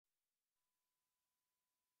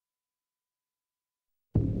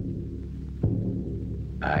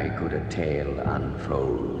I could a tale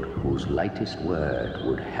unfold whose lightest word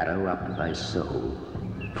would harrow up thy soul,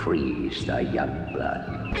 freeze thy young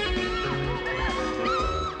blood.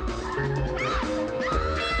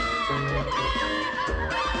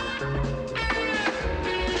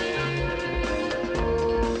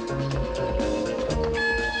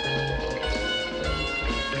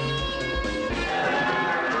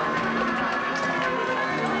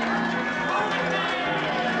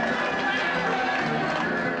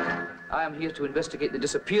 I am here to investigate the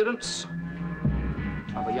disappearance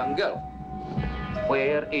of a young girl.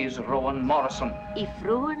 Where is Rowan Morrison? If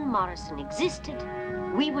Rowan Morrison existed,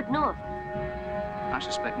 we would know of him. I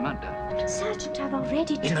suspect murder. Sergeant, I've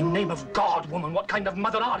already told... In the name of God, woman, what kind of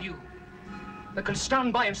mother are you? That can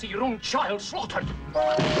stand by and see your own child slaughtered.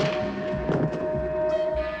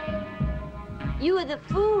 You are the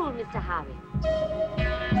fool, Mr. Harry.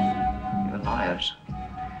 You're liars.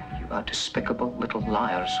 You are despicable little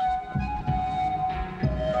liars.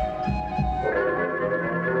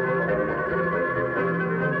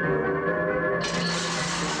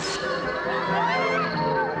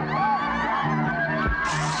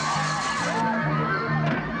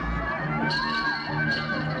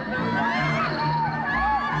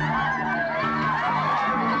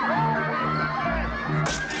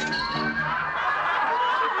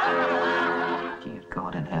 Dear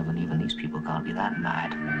God in heaven, even these people can't be that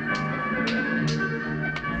mad.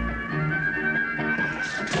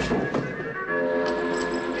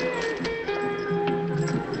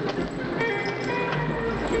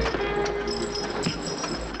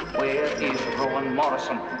 Where is Rowan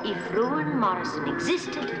Morrison? If Rowan Morrison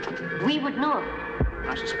existed, we would know of him.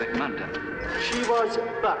 I suspect murder. She was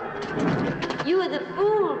burned. You are the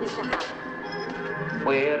fool, Mr. Harry.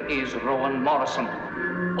 Where is Rowan Morrison?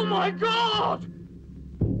 Oh, my God!